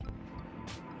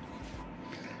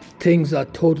Things are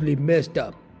totally messed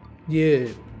up. Yeah.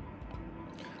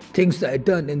 Things that I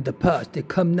done in the past, they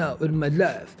come now in my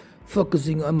life.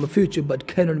 Focusing on my future but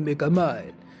cannot make a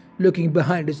mile. Looking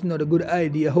behind is not a good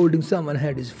idea, holding someone's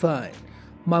hand is fine.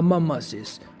 My mama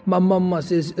says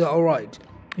alright.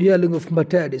 Yelling of my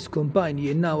dad is combined,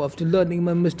 yeah, now after learning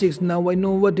my mistakes, now I know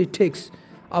what it takes.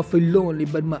 I feel lonely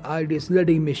but my idea's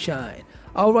letting me shine.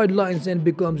 I write lines and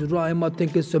becomes rhyme, I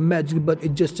think it's a magic but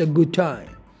it's just a good time.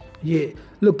 Yeah,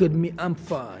 look at me, I'm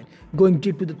fine. Going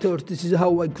deep to the thoughts, this is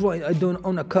how I grind. I don't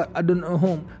own a car, I don't own a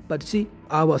home, but see,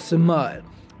 I was smile.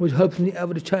 Which helps me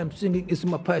every time. Singing is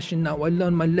my passion now. I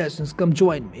learn my lessons. Come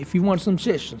join me if you want some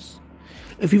sessions.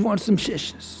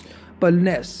 But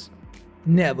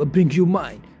never bring you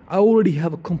mine. I already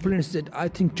have a complaint that I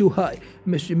think too high.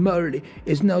 Mr. Murray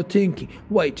is now thinking,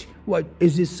 wait, what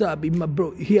is this Sabi, my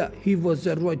bro? Yeah, he was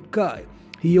the right guy.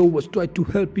 He always tried to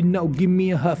help me, now give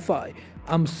me a high five.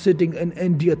 I'm sitting in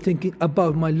India thinking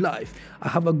about my life. I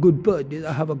have a good birthday,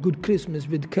 I have a good Christmas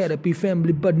with Karapi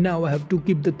family, but now I have to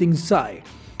keep the things side.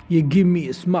 You give me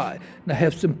a smile, now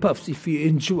have some puffs if you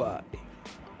enjoy.